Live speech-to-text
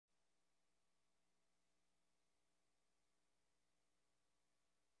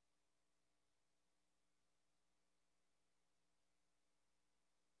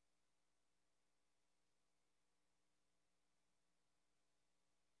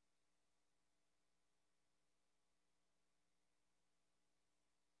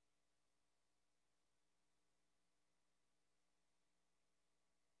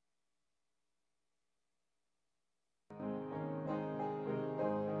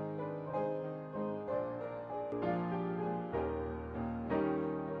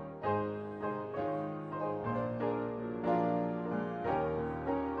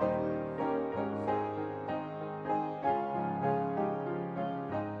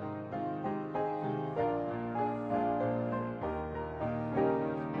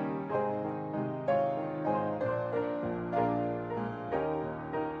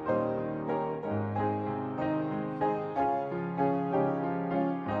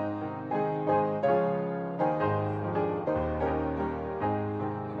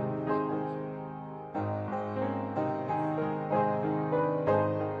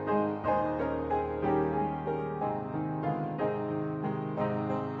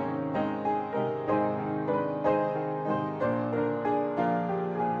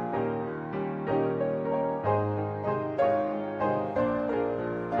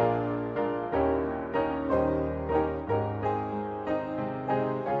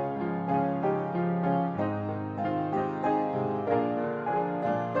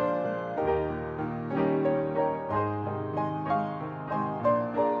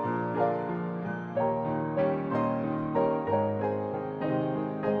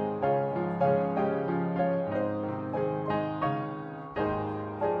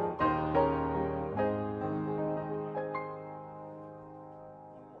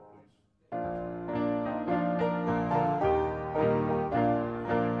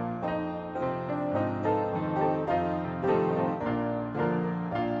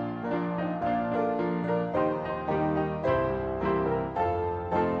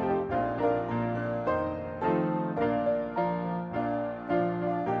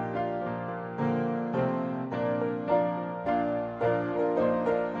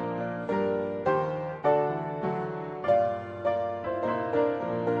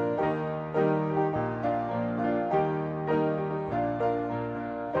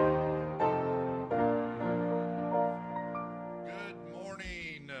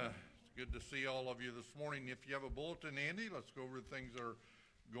Good to see all of you this morning. If you have a bulletin handy, let's go over the things that are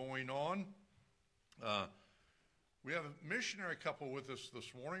going on. We have a missionary couple with us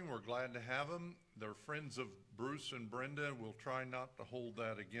this morning. We're glad to have them. They're friends of Bruce and Brenda. We'll try not to hold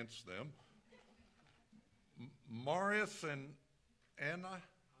that against them. Marius and Anna.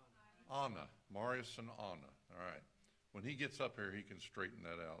 Marius and Anna. All right. When he gets up here, he can straighten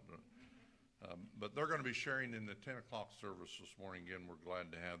that out. But they're going to be sharing in the 10 o'clock service this morning. Again, we're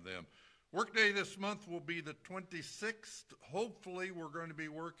glad to have them. Workday this month will be the 26th. Hopefully, we're going to be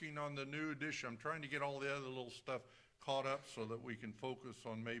working on the new edition. I'm trying to get all the other little stuff caught up so that we can focus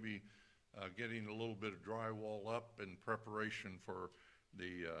on maybe getting a little bit of drywall up in preparation for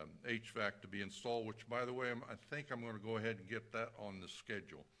the HVAC to be installed, which, by the way, I think I'm going to go ahead and get that on the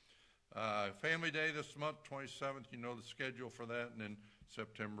schedule. Family Day this month, 27th, you know the schedule for that, and then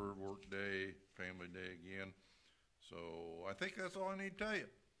September, Work Day, Family Day again. So I think that's all I need to tell you.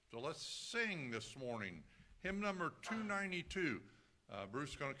 So let's sing this morning. Hymn number 292.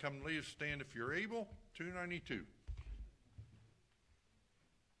 Bruce is going to come and lead us. Stand if you're able. 292.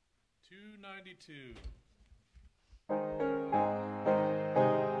 292.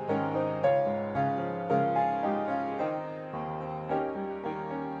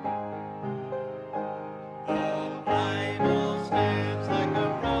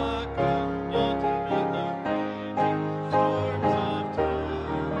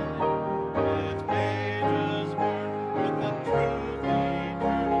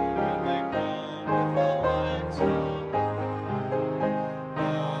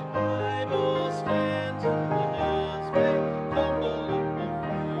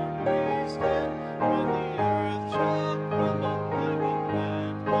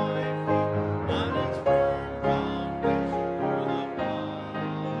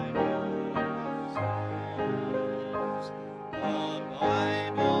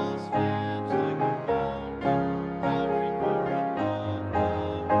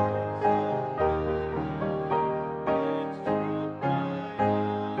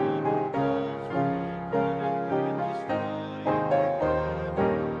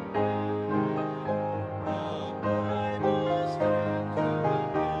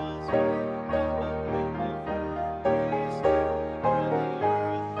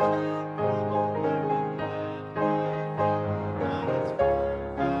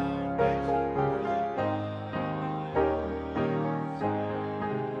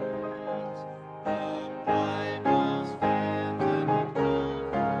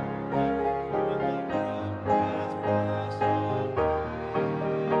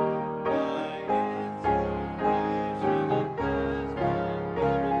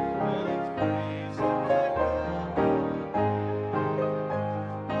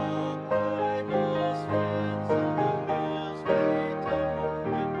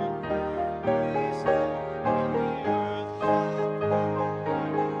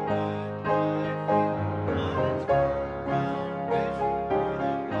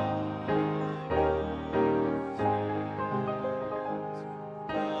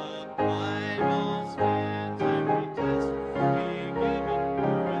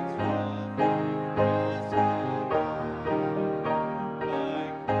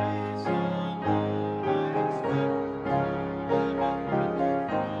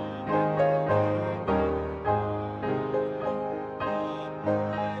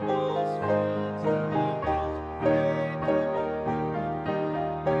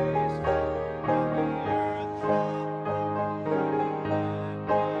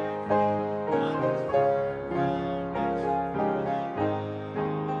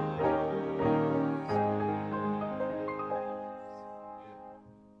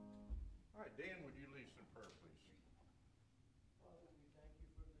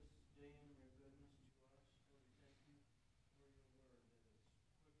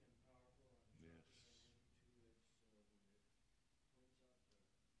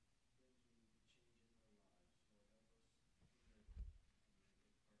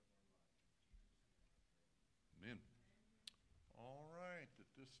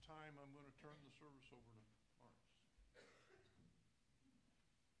 This time I'm going to turn the service over to Marius.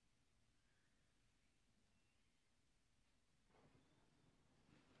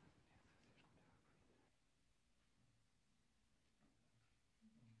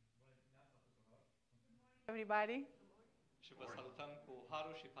 Everybody. Și vă salutăm cu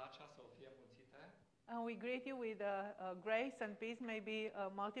harul și pacea să o fie mulțite. And we greet you with grace and peace may be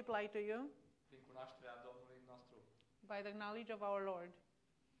multiplied to you Prin cunoașterea Domnului nostru. by the knowledge of our Lord.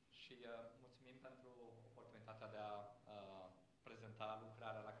 Și mulțumim pentru oportunitatea de a prezenta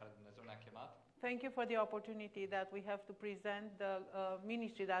lucrarea la care Dumnezeu ne-a chemat. Thank you for the opportunity that we have to present the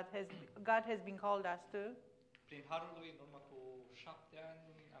ministry that God has been called us to. Prin harul lui, în urmă cu 7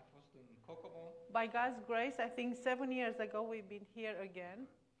 ani, am fost în Kokomo By God's grace, I think 7 years ago we've been here again,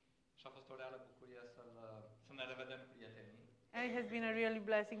 și a fost o reală bucurie să ne revedem prietenii. and it has been a really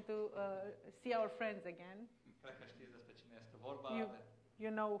blessing to see our friends again. Cred că știți despre cine este vorba.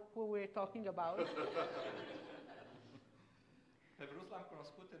 You know who we're talking about. Pe Bruce l-am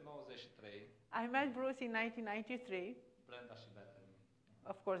cunoscut în 93, I met Bruce in 1993, Brenda și Bethany.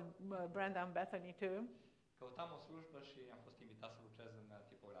 of course Brenda and Bethany too. Căutam o slujbă și am fost invitat să lucrez în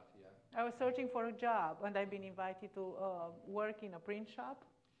tipografie. I was searching for a job and I've been invited to work in a print shop.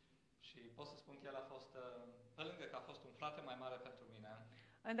 Și pot să spun că el a fost, pe lângă că a fost un frate mai mare pentru mine,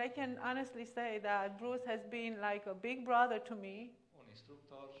 And I can honestly say that Bruce has been like a big brother to me, un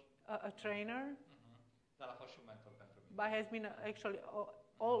instructor, a trainer, dar a fost și un mentor pentru mine. but has been actually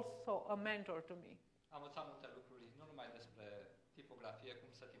also a mentor to me. Am învățat multe lucruri, nu numai despre tipografie,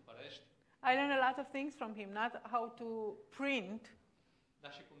 cum să tipărești, I learned a lot of things from him, not how to print,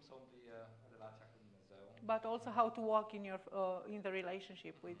 dar și cum să umbli relația cu Dumnezeu. but also how to walk in the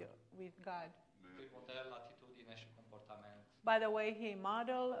relationship with God. Prin model, atitudine și comportament. By the way he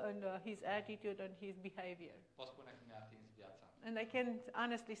modeled and his attitude and his behavior. Pot spune că mi-a atins viața. And I can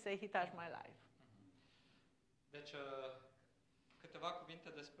honestly say he touched my life. Deci, câteva cuvinte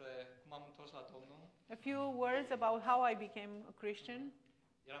despre cum am întors la Domnul. A few words about how I became a Christian.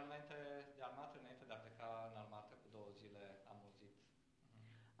 Eram înainte de armată, înainte de a pleca în armată cu 2 zile, am auzit.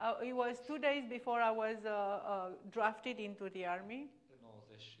 It was 2 days before I was drafted into the army În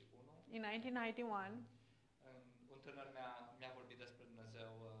 91, in 1991. un tânăr mi-a vorbit despre Dumnezeu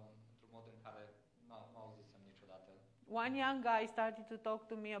într-un mod în care nu auzisem niciodată. One young guy started to talk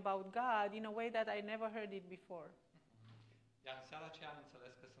to me about God in a way that I never heard it before. Iar în seara aceea am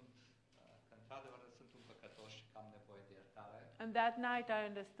înțeles că că într-adevăr sunt un păcătos și că am nevoie de iertare And that night I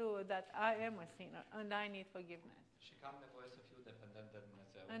understood that I am a sinner and I need forgiveness. și că am nevoie să fiu dependent de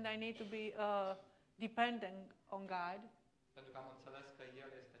Dumnezeu. And I need to be dependent on God Pentru că am înțeles că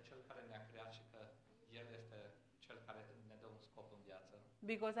El este Cel care ne-a creat și că El este Cel care ne dă un scop în viață.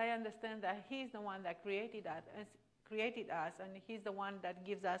 because I understand that He is the one that created us and He's the one that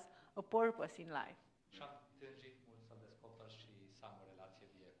gives us a purpose in life. Și am tânjit mult să descoper și să am o relație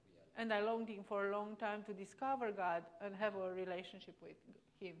vie cu El. And I longed for a long time to discover God and have a relationship with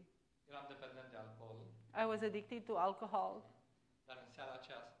Him. Eram dependent de alcool, I was addicted to alcohol, dar în seara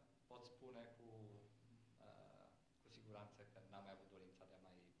aceea pot spune cu siguranță că n-am mai avut dorința de a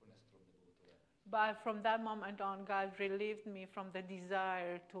mai pune strum de băutură. but from that moment on, God relieved me from the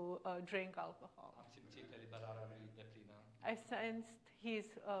desire to drink alcohol. Am simțit eliberarea lui de plină. I sensed His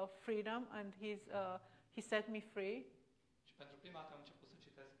freedom and He set me free. Și pentru prima dată am început să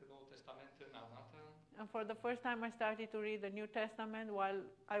citesc Noul Testament în armată And for the first time, I started to read the New Testament while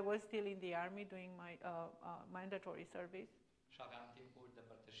I was still in the army doing my mandatory service. și aveam timpuri de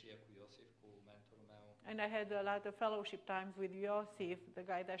părtășie cu Iosif, cu mentorul meu. And I had a lot of fellowship times with Yosef, the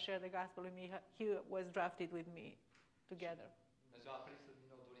guy that shared the gospel with me. He was drafted with me together. Dumnezeu a prins în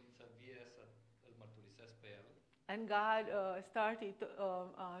mine o dorință vie să îl mărturisesc pe El. And God started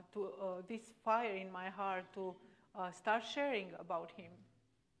this fire in my heart to start sharing about Him.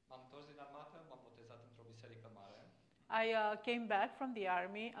 M-am întors din armată, m-am botezat într-o biserică mare I came back from the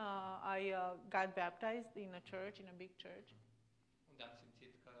army. I got baptized in a church, in a big church, unde am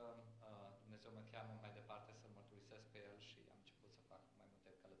simțit că Dumnezeu mă cheamă mai departe să-L mărturisesc pe El și am început să fac mai multe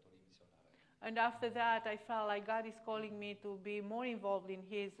călătorii misionare. and after that I felt like God is calling me to be more involved in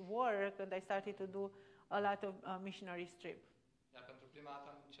His work, and I started to do a lot of missionary trip. Iar pentru prima dată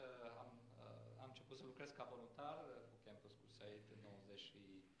am început să lucrez ca voluntar cu Campus Crusade în 93.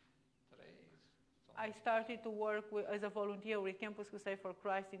 I started to work as a volunteer with Campus Crusade for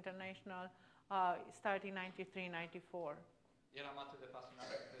Christ International starting 93-94. Eram atât de pasionat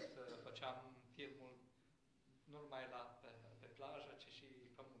încât făceam filmul nu numai pe plajă, ci și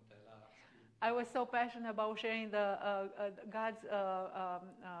pe munte, la schi. I was so passionate about sharing God's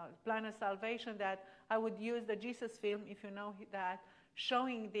plan of salvation that I would use the Jesus film, if you know that,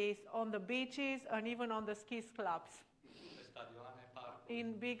 showing this on the beaches and even on the ski clubs, Pe stadioane, parcuri.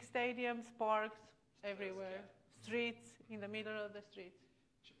 in big stadiums, parks, everywhere, streets, in the middle of the streets.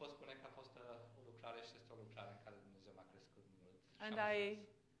 Și pot spune că a fost o lucrare și este o lucrare în care Dumnezeu m-a crescut mult. Și And am ajuns.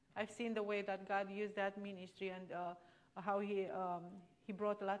 I've seen the way that God used that ministry and how He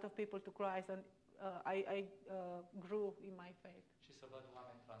brought a lot of people to Christ, and I grew in my faith. Și să văd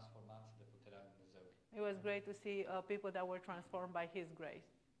oameni transformați de puterea lui Dumnezeu. It was great to see people that were transformed by His grace.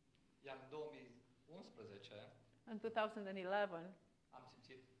 Iar în 2011 In 2011, am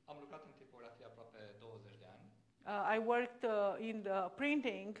simțit Am lucrat în tipografie aproape 20 de ani. I worked in the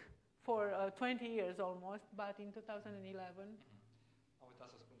printing for 20 years almost, but in 2011, Am uitat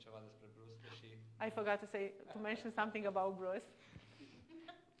să spun ceva despre Bruce, I forgot to mention something about Bruce.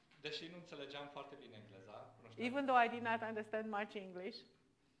 deși nu înțelegeam foarte bine engleza, cunoșteam Even though I did not understand much English,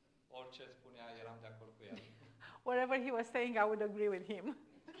 orice spunea, eram de acord cu el. whatever he was saying, I would agree with him.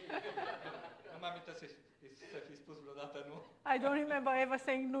 Nu mi-am aminte să fi spus vreodată nu, I don't remember ever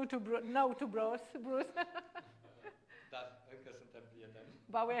saying no to Bruce, dar încă suntem prieteni.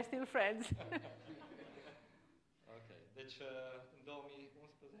 but we are still friends. Ok, deci în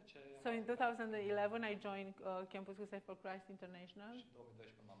 2011 So in 2011, I joined Campus Crusade for Christ International. și în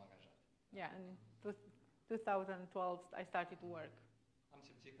 2012 m-am angajat. Yeah, in 2012, I started to work. Am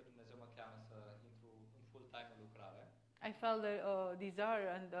simțit că Dumnezeu mă cheamă să intru în full-time în lucrare. I felt the desire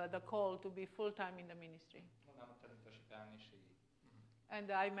and the call to be full-time in the ministry. Ne-am întâlnit-o și pe Ani și And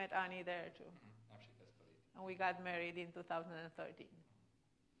I met Annie there too. am și căsătorit. And we got married in 2013.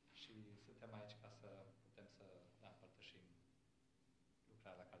 Și suntem aici ca să putem să împărtășim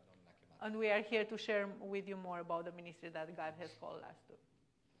lucrarea la care Domnul ne-a chemat. And we are here to share with you more about the ministry that God has called us to.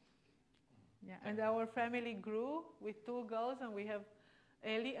 Yeah, and our family grew with 2 girls, and we have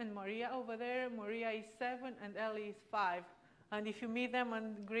Ellie and Maria over there. Maria is 7 and Ellie is 5. And if you meet them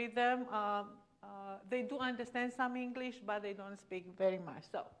and greet them, they do understand some English, but they don't speak very much.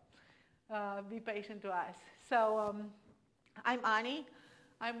 So be patient to us. So I'm Annie.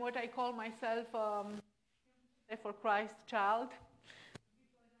 I'm what I call myself for Christ child.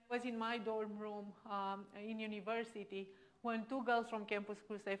 I was in my dorm room in university when 2 girls from Campus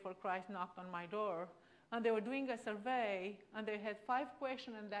Crusade for Christ knocked on my door. And they were doing a survey, and they had 5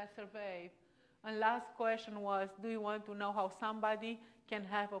 questions in that survey. And last question was, do you want to know how somebody can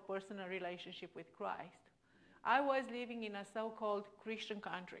have a personal relationship with Christ? I was living in a so-called Christian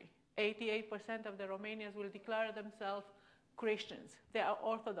country. 88% of the Romanians will declare themselves Christians. They are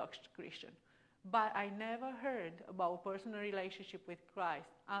Orthodox Christian. But I never heard about personal relationship with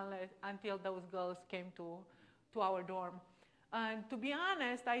Christ until those girls came to our dorm. And to be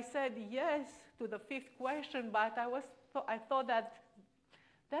honest, I said yes to the 5th question, but I thought that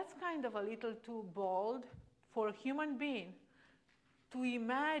that's kind of a little too bold for a human being to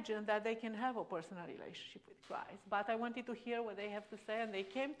imagine that they can have a personal relationship with Christ. But I wanted to hear what they have to say, and they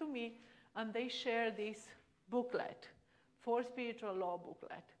came to me and they shared this booklet, 4 Spiritual Law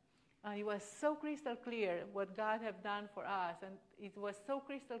booklet. And it was so crystal clear what God had done for us, and it was so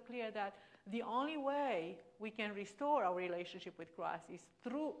crystal clear that the only way we can restore our relationship with Christ is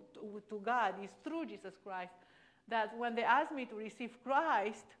to God, is through Jesus Christ. That when they asked me to receive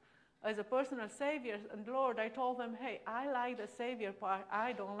Christ as a personal Savior and Lord, I told them, hey, I like the Savior part,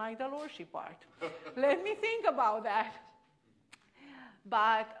 I don't like the Lordship part. Let me think about that.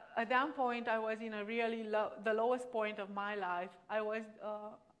 But at that point, I was in a really the lowest point of my life. I was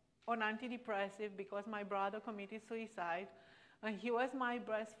on antidepressive because my brother committed suicide. And he was my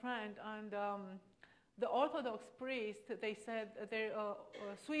best friend, and the Orthodox priest, they said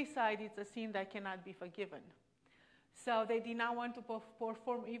suicide is a sin that cannot be forgiven. So they did not want to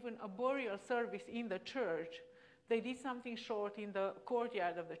perform even a burial service in the church. They did something short in the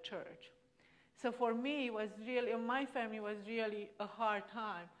courtyard of the church. So for me, it was really, my family was really a hard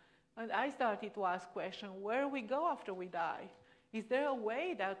time. And I started to ask questions, where we go after we die? Is there a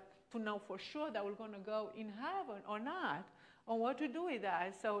way to know for sure that we're going to go in heaven or not? On what to do with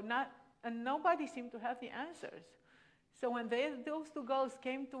that. And nobody seemed to have the answers. So when those 2 girls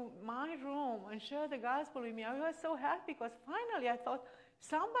came to my room and shared the gospel with me, I was so happy because finally I thought,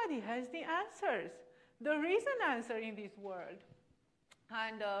 somebody has the answers. There is an answer in this world.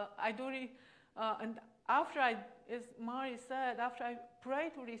 And and after as Marius said, after I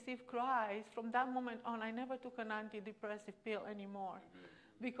prayed to receive Christ, from that moment on, I never took an antidepressive pill anymore.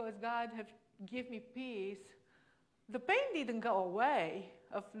 Because God had given me peace. The pain didn't go away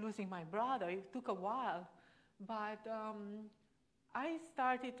of losing my brother. It took a while. But I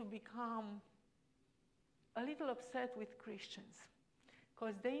started to become a little upset with Christians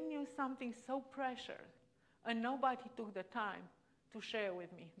because they knew something so precious and nobody took the time to share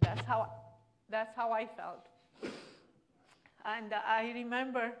with me. That's how I felt. And I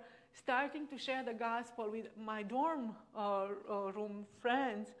remember starting to share the gospel with my dorm room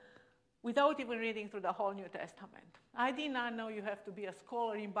friends without even reading through the whole New Testament. I did not know you have to be a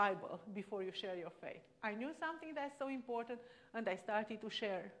scholar in Bible before you share your faith. I knew something that's so important, and I started to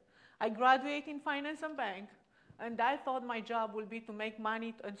share. I graduated in finance and bank, and I thought my job would be to make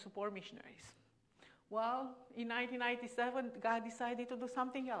money and support missionaries. Well, in 1997, God decided to do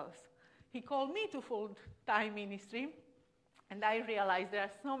something else. He called me to full-time ministry, And I realized there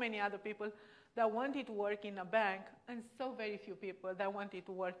are so many other people that wanted to work in a bank and so very few people that wanted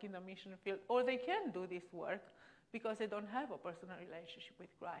to work in the mission field, or they can do this work because they don't have a personal relationship with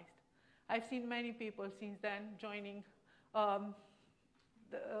Christ. I've seen many people since then joining,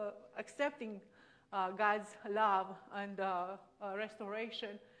 accepting God's love and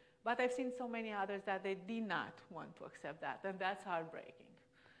restoration, but I've seen so many others that they did not want to accept that, and that's heartbreaking.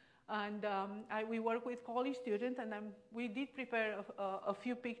 And we work with college students, and we did prepare a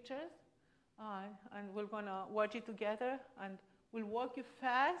few pictures, and we're going to watch it together, and we'll walk you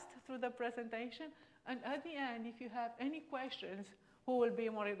fast through the presentation. And at the end, if you have any questions, we will be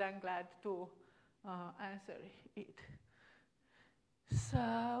more than glad to answer it.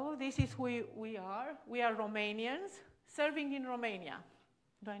 So this is who we are. We are Romanians serving in Romania.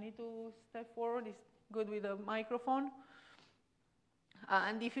 Do I need to step forward? It's good with the microphone.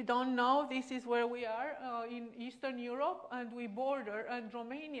 And if you don't know, this is where we are in Eastern Europe, and we border, and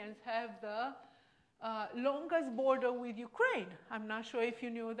Romanians have the longest border with Ukraine. I'm not sure if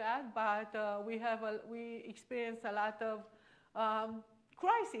you knew that, but we experience a lot of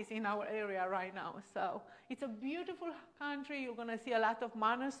crisis in our area right now. So it's a beautiful country. You're going to see a lot of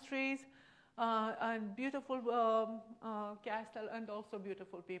monasteries and beautiful castle, and also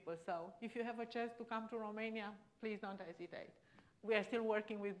beautiful people. So if you have a chance to come to Romania, please don't hesitate. We are still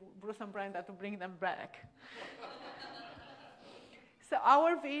working with Bruce and Brenda to bring them back. So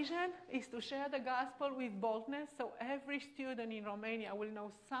our vision is to share the gospel with boldness, so every student in Romania will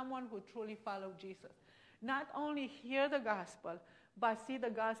know someone who truly followed Jesus. Not only hear the gospel, but see the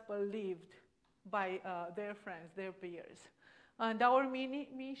gospel lived by their friends, their peers. And our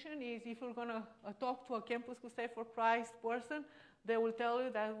mission is, if you're going to talk to a Campus Crusade for Christ person, they will tell you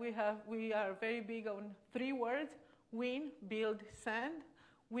that we are very big on 3 words: win, build, send.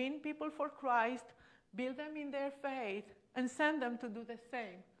 Win people for Christ, build them in their faith, and send them to do the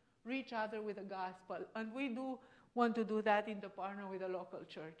same. Reach others with the gospel. And we do want to do that in the partner with the local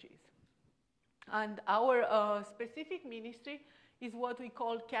churches. And our specific ministry is what we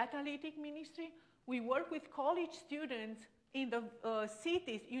call catalytic ministry. We work with college students in the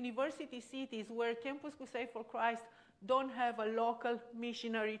cities, university cities, where Campus Crusade for Christ don't have a local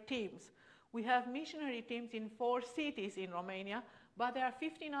missionary teams. We have missionary teams in 4 cities in Romania, but there are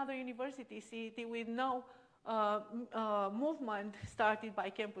 15 other university cities with no movement started by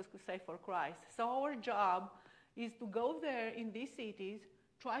Campus Crusade for Christ. So our job is to go there in these cities,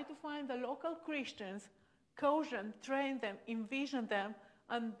 try to find the local Christians, coach them, train them, envision them,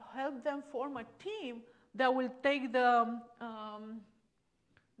 and help them form a team that will take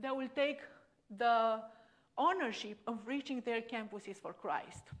the ownership of reaching their campuses for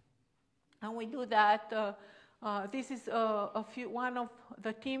Christ. And we do that. This is one of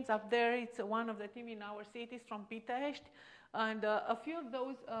the teams up there. It's one of the team in our cities from Pitești. And a few of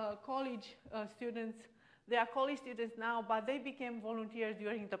those college students, they are college students now, but they became volunteers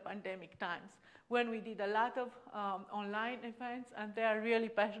during the pandemic times when we did a lot of online events, and they are really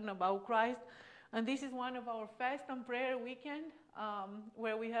passionate about Christ. And this is one of our fast and prayer weekend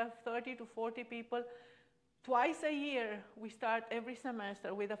where we have 30 to 40 people. Twice a year, we start every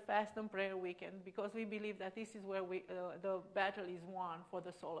semester with a fast and prayer weekend, because we believe that this is where the battle is won for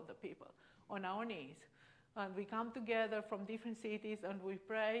the soul of the people, on our knees. And we come together from different cities and we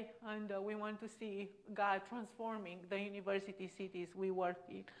pray, and we want to see God transforming the university cities we work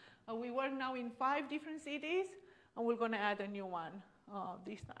in. We work now in 5 different cities, and we're going to add a new one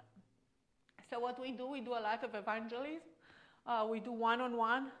this time. So what we do a lot of evangelism. We do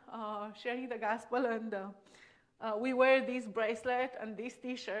one-on-one sharing the gospel, and we wear this bracelet and these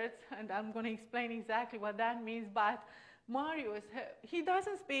T-shirts, and I'm going to explain exactly what that means. But Marius, he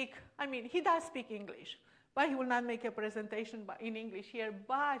doesn't speak, he does speak English, but he will not make a presentation in English here.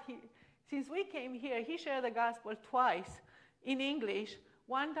 But since we came here, he shared the gospel twice in English.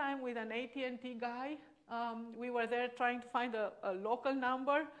 One time with an AT&T guy. We were there trying to find a local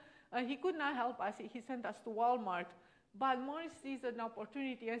number. He could not help us. He sent us to Walmart. But Marius sees an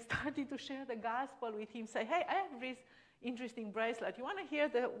opportunity and started to share the gospel with him. Say, hey, I have this interesting bracelet. You want to hear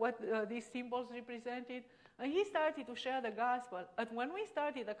what these symbols represented? And he started to share the gospel. And when we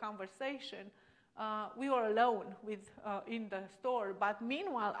started the conversation, we were alone in the store. But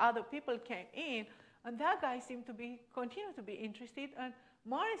meanwhile, other people came in, and that guy seemed to continue to be interested. And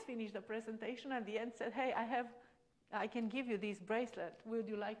Marius finished the presentation at the end, said, hey, I can give you this bracelet. Would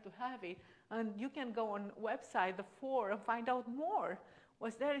you like to have it? And you can go on website, the 4, and find out more.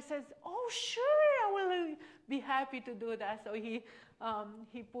 Was there? He says, oh, sure, I will be happy to do that. So he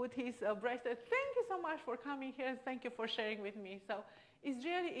put his bracelet. Thank you so much for coming here, and thank you for sharing with me. So it's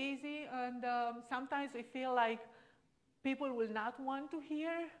really easy, and sometimes we feel like people will not want to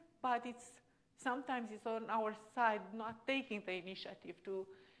hear, but sometimes it's on our side not taking the initiative to.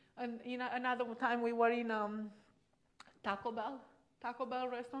 And another time we were in Taco Bell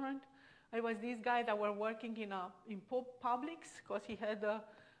restaurant. It was this guy that were working in Publix because he had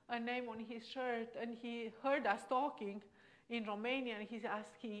a name on his shirt, and he heard us talking in Romania, and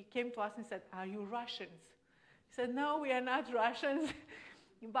he came to us and said, "Are you Russians?" He said, "No, we are not Russians."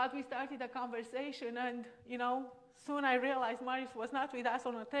 But we started a conversation, and soon I realized Marius was not with us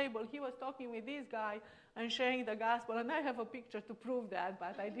on a table. He was talking with this guy and sharing the gospel, and I have a picture to prove that,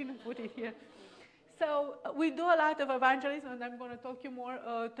 but I didn't put it here. So we do a lot of evangelism, and I'm going to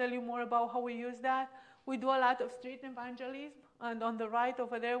tell you more about how we use that. We do a lot of street evangelism, and on the right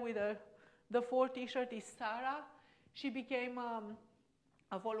over there with the 4 T-shirt is Sarah. She became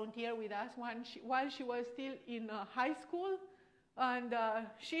a volunteer with us while she was still in high school, and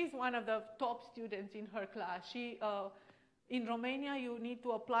she's one of the top students in her class. In Romania, you need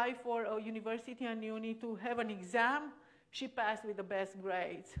to apply for a university and you need to have an exam. She passed with the best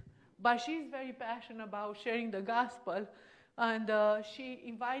grades. But she's very passionate about sharing the gospel, and she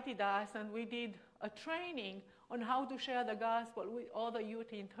invited us, and we did a training on how to share the gospel with all the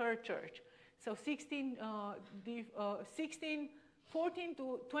youth in her church. So 14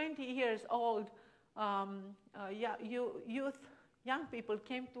 to 20 years old young people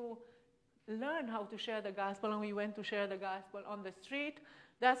came to learn how to share the gospel, and we went to share the gospel on the street.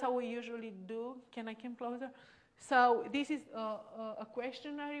 That's how we usually do. Can I come closer? So this is a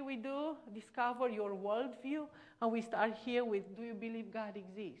questionnaire we do, discover your worldview, and we start here with, do you believe God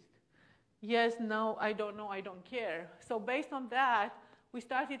exists? Yes, no, I don't know, I don't care. So based on that, we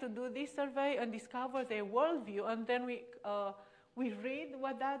started to do this survey and discover their worldview, and then we read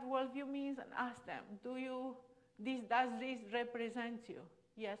what that worldview means and ask them, does this represent you?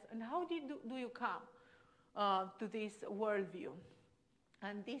 Yes, and how do you come to this worldview?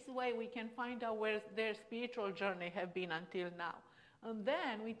 And this way we can find out where their spiritual journey have been until now. And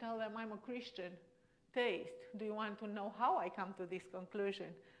then we tell them, I'm a Christian. Taste. Do you want to know how I come to this conclusion?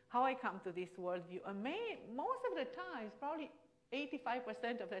 How I come to this worldview? And most of the times, probably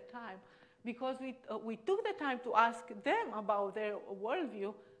 85% of the time, because we took the time to ask them about their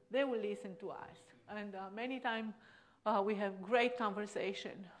worldview, they will listen to us. And many times we have great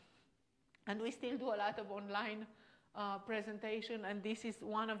conversation. And we still do a lot of online presentation, and this is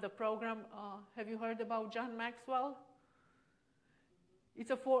one of the program. Have you heard about John Maxwell?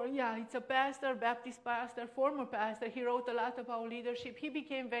 It's a pastor, Baptist pastor, former pastor. He wrote a lot about leadership. He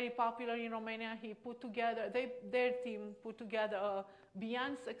became very popular in Romania. Their team put together a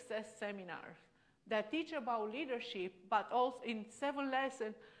Beyond Success seminar that teach about leadership, but also in 7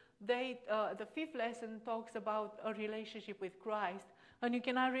 lessons, the 5th lesson talks about a relationship with Christ. And you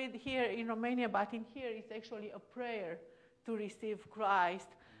cannot read here in Romania, but in here it's actually a prayer to receive Christ.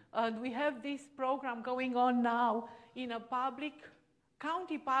 And we have this program going on now in a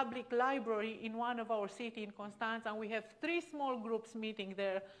county public library in one of our city in Constanța, and we have 3 small groups meeting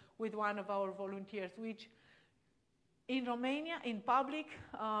there with one of our volunteers, which in Romania, in public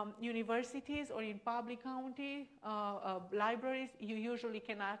universities or in public county libraries, you usually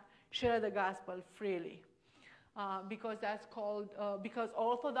cannot share the gospel freely. Because that's called, because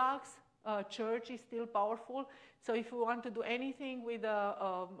Orthodox Church is still powerful. So if we want to do anything with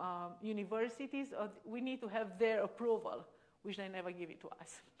universities, we need to have their approval, which they never give it to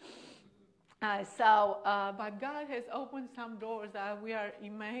us. But God has opened some doors that we are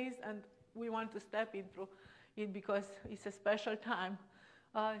amazed, and we want to step in through it because it's a special time.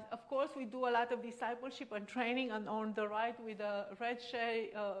 Of course, we do a lot of discipleship and training, and on the right with a red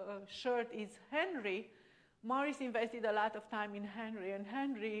shirt is Henry. Marius invested a lot of time in Henry, and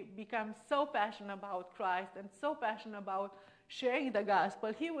Henry becomes so passionate about Christ and so passionate about sharing the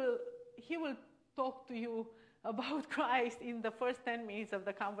gospel. He will talk to you about Christ in the first 10 minutes of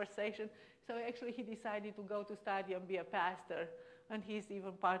the conversation. So actually he decided to go to study and be a pastor, and he's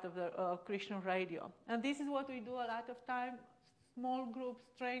even part of the Christian radio. And this is what we do a lot of time, small groups,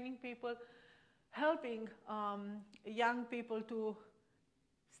 training people, helping young people to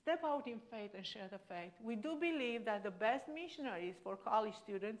step out in faith and share the faith. We do believe that the best missionaries for college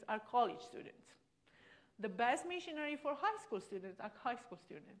students are college students. The best missionary for high school students are high school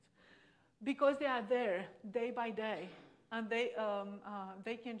students, because they are there day by day, and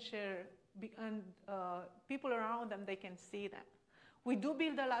they can share, and people around them, they can see them. We do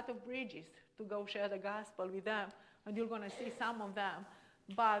build a lot of bridges to go share the gospel with them, and you're going to see some of them,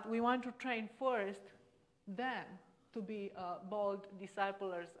 but we want to train first them to be bold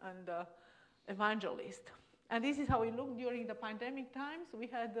disciplers and evangelists. And this is how we looked during the pandemic times. We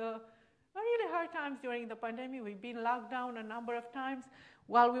had really hard times during the pandemic. We've been locked down a number of times.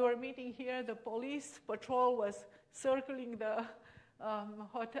 While we were meeting here, the police patrol was circling the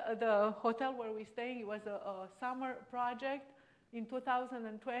hotel where we're staying. It was a summer project in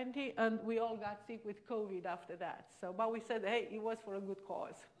 2020, and we all got sick with COVID after that. So, but we said, hey, it was for a good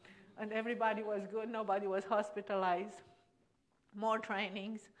cause. And everybody was good. Nobody was hospitalized. More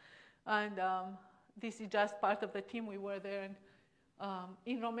trainings. And this is just part of the team. We were there. And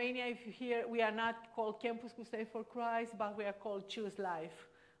in Romania, if you hear, we are not called Campus Crusade for Christ, but we are called Choose Life.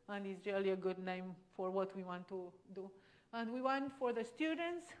 And it's really a good name for what we want to do. And we want for the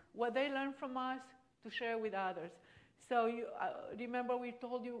students, what they learn from us, to share with others. So you remember we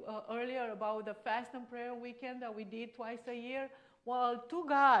told you earlier about the fast and prayer weekend that we did twice a year? Well, two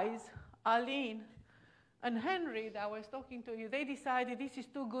guys, Aline and Henry, that I was talking to you, they decided this is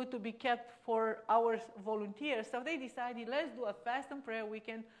too good to be kept for our volunteers. So they decided, let's do a fast and prayer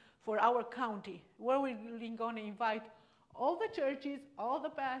weekend for our county, where we're going to invite all the churches, all the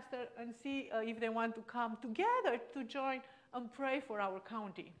pastors, and see if they want to come together to join and pray for our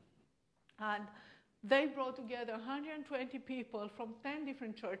county. And they brought together 120 people from 10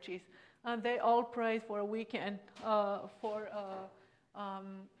 different churches, and they all prayed for a weekend for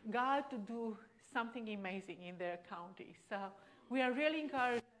God to do something amazing in their county. So we are really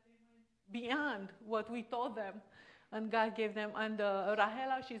encouraged beyond what we told them, and God gave them. And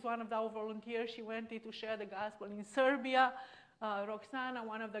Rahela, she's one of our volunteers. She went to share the gospel in Serbia. Roxana,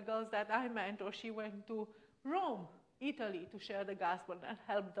 one of the girls that I mentor, she went to Rome, Italy, to share the gospel and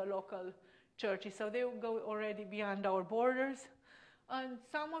help the local churches. So they will go already beyond our borders. And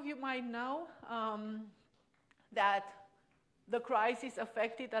some of you might know that the crisis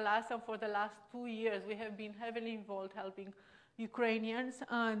affected Alaska for the last 2 years. We have been heavily involved helping Ukrainians.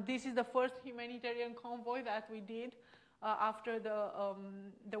 And this is the first humanitarian convoy that we did after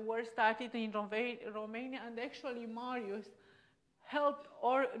the war started in Romania. And actually Marius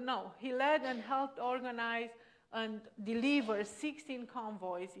he led and helped organize and deliver 16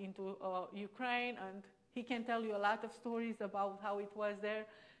 convoys into Ukraine, and he can tell you a lot of stories about how it was there.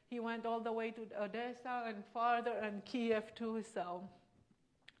 He went all the way to Odessa and farther, and Kiev too. So,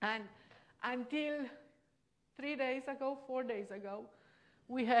 and until 4 days ago,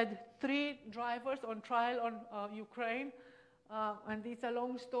 we had 3 drivers on trial on Ukraine, and it's a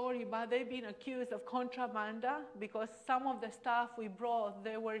long story, but they've been accused of contraband because some of the stuff we brought,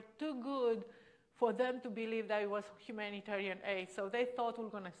 they were too good for them to believe that it was humanitarian aid. So they thought we were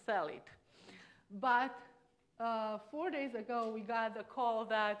going to sell it. But 4 days ago, we got the call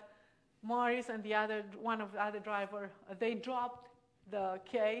that Marius and one of the other driver, they dropped the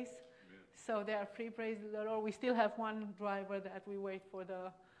case. Amen. So they are free, praise the Lord. We still have one driver that we wait for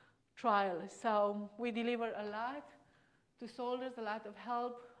the trial. So we deliver a lot to soldiers, a lot of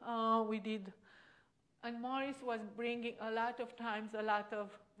help. We did. And Marius was bringing a lot of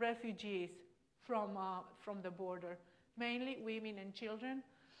refugees from the border, mainly women and children,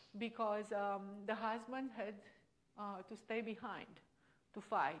 because the husband had to stay behind to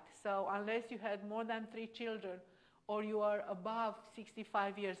fight. So unless you had more than 3 children or you are above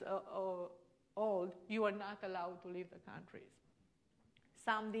 65 years old, you are not allowed to leave the countries.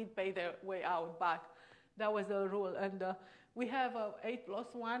 Some did pay their way out, but that was the rule. And we have a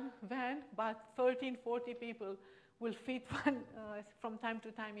 8+1 van, but 40 people will fit from time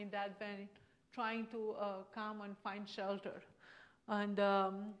to time in that van, trying to come and find shelter. And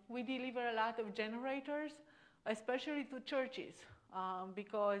we deliver a lot of generators, especially to churches,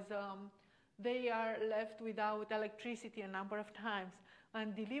 because they are left without electricity a number of times.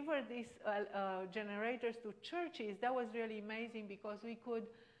 And deliver these generators to churches, that was really amazing, because we could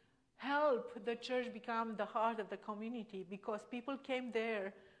help the church become the heart of the community, because people came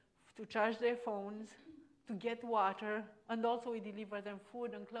there to charge their phones, to get water, and also we deliver them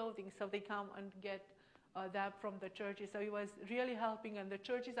food and clothing, so they come and get that from the churches. So it was really helping, and the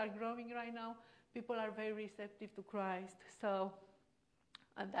churches are growing right now. People are very receptive to Christ. So,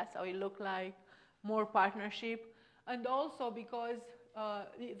 and that's how it looked like, more partnership. And also because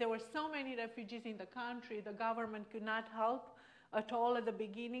there were so many refugees in the country, the government could not help at all at the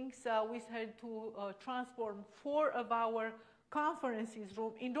beginning. So we had to transform 4 of our conferences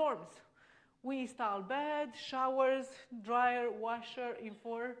room in dorms. We installed beds, showers, dryer, washer in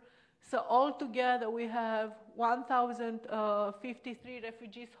 4. So altogether we have 1,053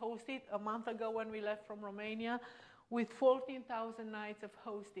 refugees hosted a month ago when we left from Romania, with 14,000 nights of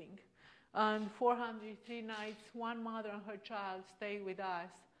hosting. And 403 nights, one mother and her child stayed with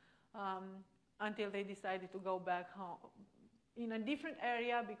us until they decided to go back home. In a different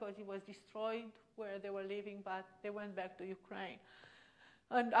area because it was destroyed where they were living, but they went back to Ukraine.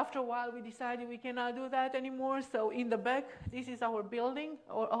 And after a while, we decided we cannot do that anymore. So in the back, this is our building,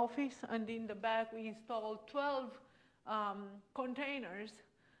 our office, and in the back, we installed 12 containers.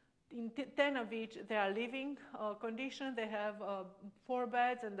 In 10 of which they are living condition. They have 4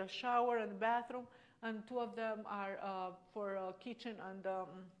 beds and a shower and bathroom, and 2 of them are for a kitchen and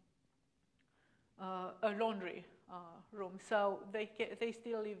a laundry room. So they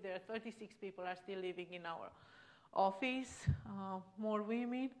still live there. 36 people are still living in our office, more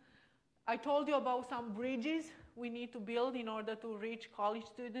women. I told you about some bridges we need to build in order to reach college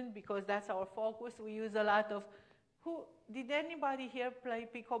students, because that's our focus. We use a lot of did anybody here play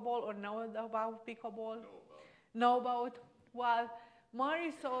pickleball or know about pickleball? Know about? Well,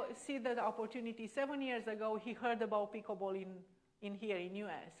 Marius see that opportunity 7 years ago. He heard about pickleball in here in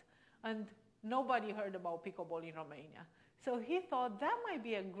US, and nobody heard about pickleball in Romania. So he thought that might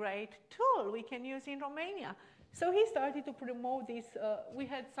be a great tool we can use in Romania. So he started to promote this. We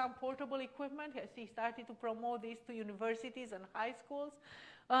had some portable equipment. He started to promote this to universities and high schools,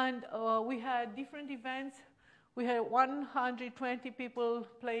 and we had different events. We had 120 people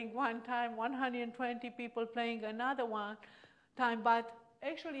playing one time, 120 people playing another one time, but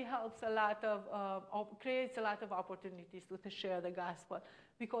actually helps a lot of, creates a lot of opportunities to share the gospel.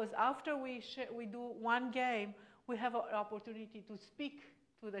 Because after we do one game, we have an opportunity to speak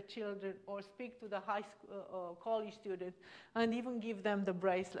to the children or speak to the high school, college students, and even give them the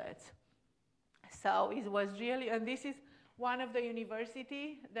bracelets. So it was really, and this is one of the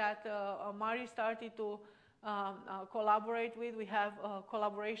university that Marius started to collaborate with. We have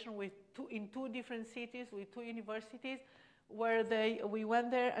collaboration with in 2 different cities with 2 universities where we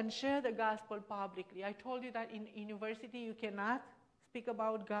went there and shared the gospel publicly. I told you that in university you cannot speak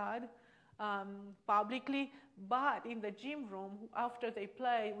about God publicly, but in the gym room after they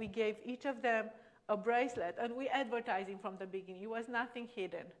play, we gave each of them a bracelet, and we advertising from the beginning. It was nothing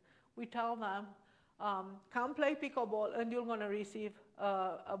hidden. We tell them, come play pickleball and you're going to receive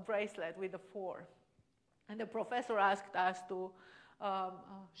a bracelet with the 4. And the professor asked us to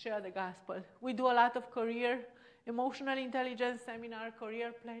share the gospel. We do a lot of emotional intelligence seminar,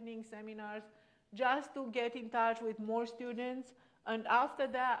 career planning seminars, just to get in touch with more students. And after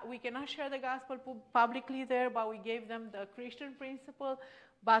that, we cannot share the gospel publicly there, but we gave them the Christian principle.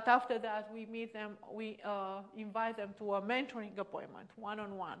 But after that, we meet them, we invite them to a mentoring appointment,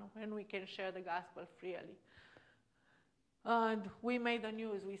 one-on-one, when we can share the gospel freely. And we made the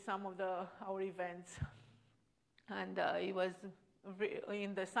news with some of our events. And it was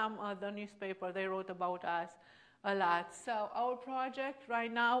in some other newspaper, they wrote about us a lot. So our project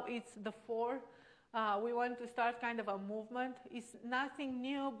right now, it's the 4. We want to start kind of a movement. It's nothing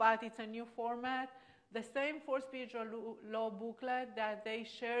new, but it's a new format. The same 4 spiritual law booklet that they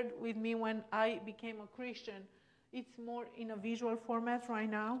shared with me when I became a Christian, it's more in a visual format right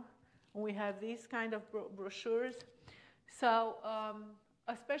now. We have these kind of brochures. So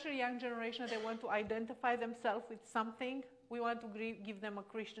especially young generation, they want to identify themselves with something. We want to give them a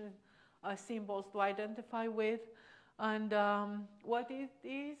Christian symbols to identify with. And what it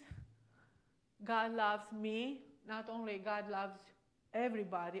is, God loves me. Not only God loves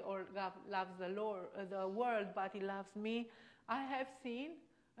everybody, or God loves the world, but He loves me. I have sin,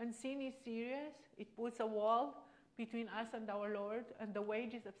 and sin is serious. It puts a wall between us and our Lord, and the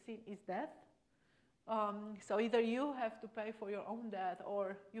wages of sin is death. So either you have to pay for your own death,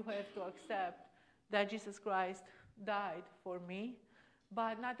 or you have to accept that Jesus Christ died for me.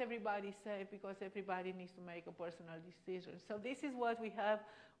 But not everybody is saved, because everybody needs to make a personal decision. So this is what we have.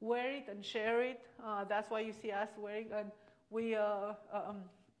 Wear it and share it. That's why you see us wearing. And we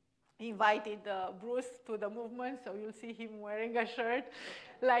invited Bruce to the movement, so you'll see him wearing a shirt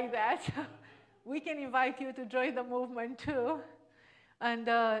like that. We can invite you to join the movement too. And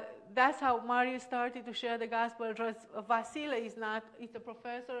that's how Marius started to share the gospel. Vasile he's a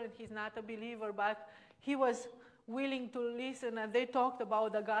professor and he's not a believer, but he was willing to listen, and they talked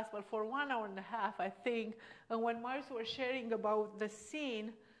about the gospel for 1.5 hours, I think. And when Marius was sharing about the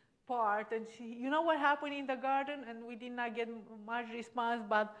sin part, and you know what happened in the garden? And we did not get much response,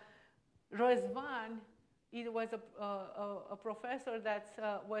 but Răzvan, it was a professor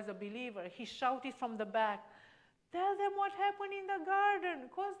that was a believer. He shouted from the back, "Tell them what happened in the garden,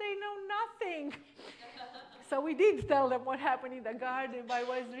 because they know nothing." So we did tell them what happened in the garden, but it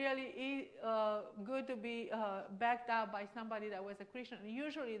was really good to be backed up by somebody that was a Christian.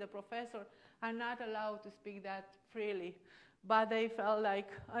 Usually the professors are not allowed to speak that freely, but they felt like,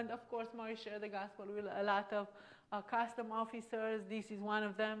 and of course Marius shared the gospel with a lot of custom officers. This is one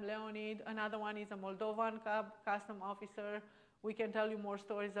of them, Leonid. Another one is a Moldovan custom officer. We can tell you more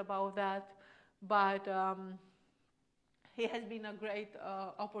stories about that, but it has been a great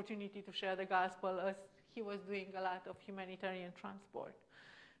opportunity to share the gospel, as he was doing a lot of humanitarian transport.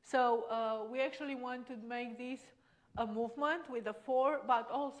 So we actually want to make this a movement with the 4, but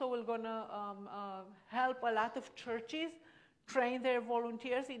also we're going to help a lot of churches train their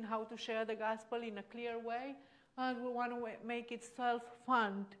volunteers in how to share the gospel in a clear way. And we want to make it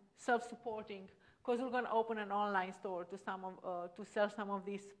self-fund, self-supporting, because we're going to open an online store to sell some of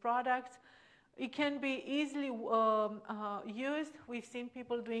these products. It can be easily used. We've seen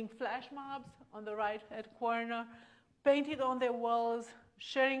people doing flash mobs on the right-hand corner, painted on their walls,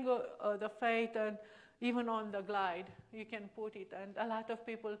 sharing the faith, and even on the glide, you can put it. And a lot of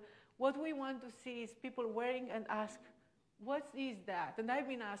people, what we want to see is people wearing and ask, what is that? And I've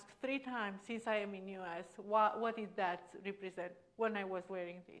been asked 3 times since I am in US, what did that represent when I was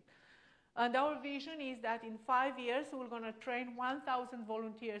wearing it? And our vision is that in 5 years, we're going to train 1,000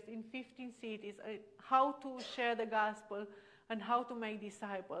 volunteers in 15 cities how to share the gospel and how to make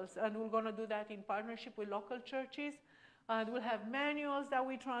disciples. And we're going to do that in partnership with local churches. And we'll have manuals that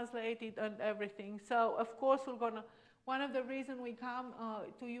we translated and everything. So, of course, one of the reasons we come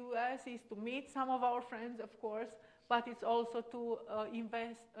to US is to meet some of our friends, of course, but it's also to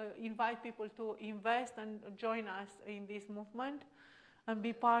invite people to invest and join us in this movement and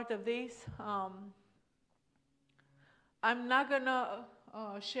be part of this. I'm not going to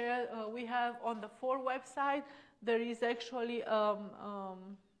share, we have on the 4 website, there is actually,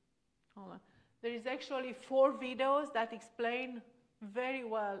 there is actually 4 videos that explain very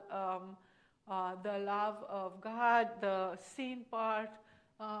well the love of God, the sin part,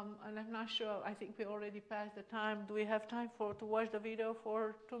 and I'm not sure, I think we already passed the time. Do we have time to watch the video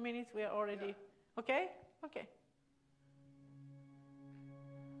for 2 minutes? We are already, yeah. Okay? Okay.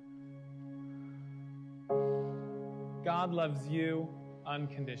 God loves you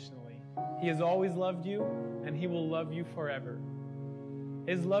unconditionally. He has always loved you, and He will love you forever.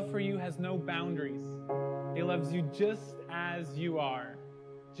 His love for you has no boundaries. He loves you just as you are,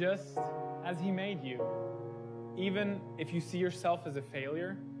 just as He made you. Even if you see yourself as a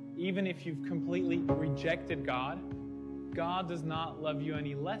failure, even if you've completely rejected God, God does not love you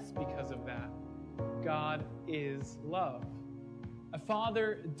any less because of that. God is love. A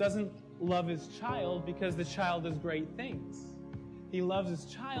father doesn't love his child because the child does great things. He loves his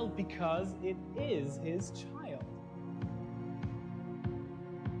child because it is his child.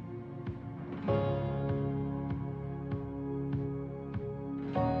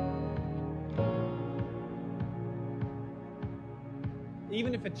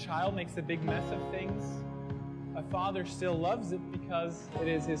 Even if a child makes a big mess of things, a father still loves it because it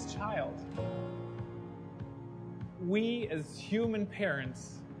is his child. We, as human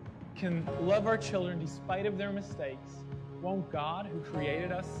parents, can love our children despite of their mistakes. Won't God, who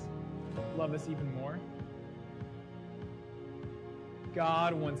created us, love us even more?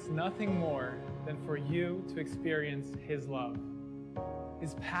 God wants nothing more than for you to experience His love.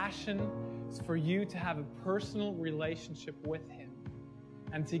 His passion is for you to have a personal relationship with Him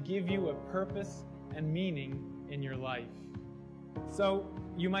and to give you a purpose and meaning in your life. So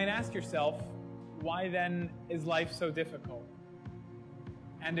you might ask yourself, why then is life so difficult?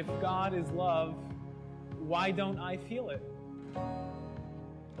 And if God is love, why don't I feel it?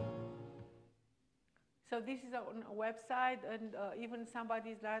 So this is on a website, and even somebody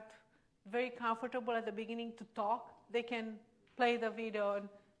is not very comfortable at the beginning to talk, they can play the video and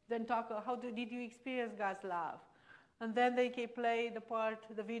then talk, did you experience God's love? And then they can play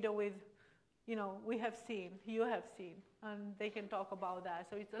the video with, we have seen, you have seen, and they can talk about that.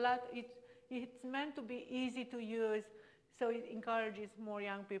 So it's meant to be easy to use, so it encourages more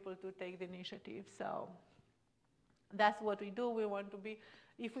young people to take the initiative. So that's what we do. We want to be,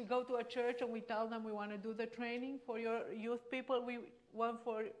 if we go to a church and we tell them we want to do the training for your youth people, we want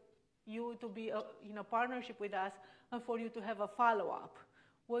for you to be in a partnership with us and for you to have a follow-up.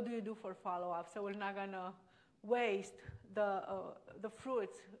 What do you do for follow-up? So we're not going to waste the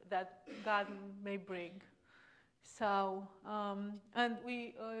fruits that God may bring. So, and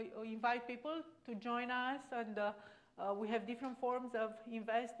we invite people to join us, and we have different forms of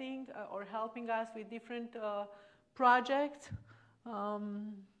investing or helping us with different projects.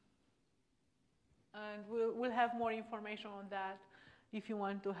 And we'll have more information on that if you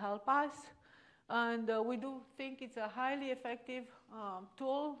want to help us. And we do think it's a highly effective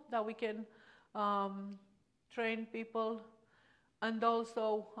tool that we can train people. And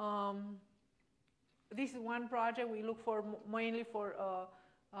also, this is one project we look for mainly for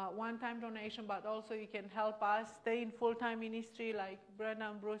one-time donation, but also you can help us stay in full-time ministry like Brenda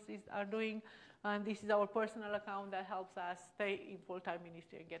and Bruce are doing. And this is our personal account that helps us stay in full-time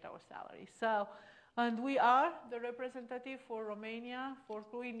ministry and get our salary. So And we are the representative for Romania, for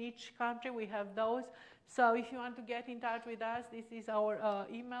crew in each country. We have those. So if you want to get in touch with us, this is our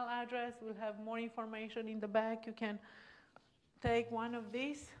email address. We'll have more information in the back. You can take one of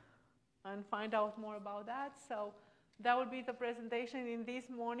these and find out more about that. So that will be the presentation in this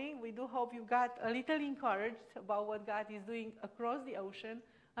morning. We do hope you got a little encouraged about what God is doing across the ocean.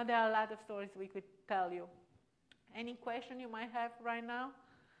 And there are a lot of stories we could tell you. Any question you might have right now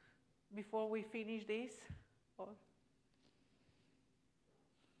before we finish this? Or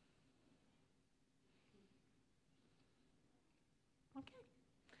okay.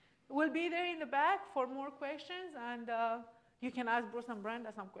 We'll be there in the back for more questions, and you can ask Bruce and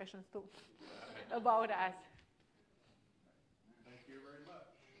Brenda some questions too about us. Thank you very much.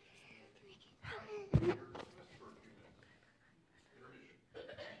 You're dismissed for a few minutes. Intermission.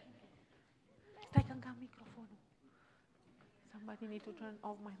 Stai cânta microfonul. Somebody need to turn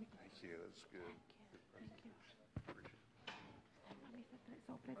off my microphone. Thank you. That's good. Thank you. Mami,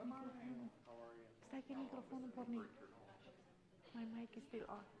 să opresc microfonul. Stai că e microfonul pornit. My mic is still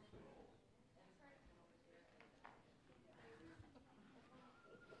on.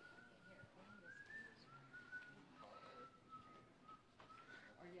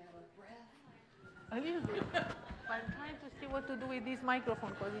 A little bit. But I'm trying to see what to do with this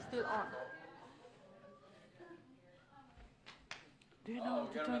microphone because it's still on. Do you know how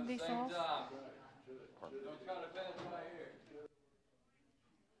to turn this off? Don't try to pass my ear.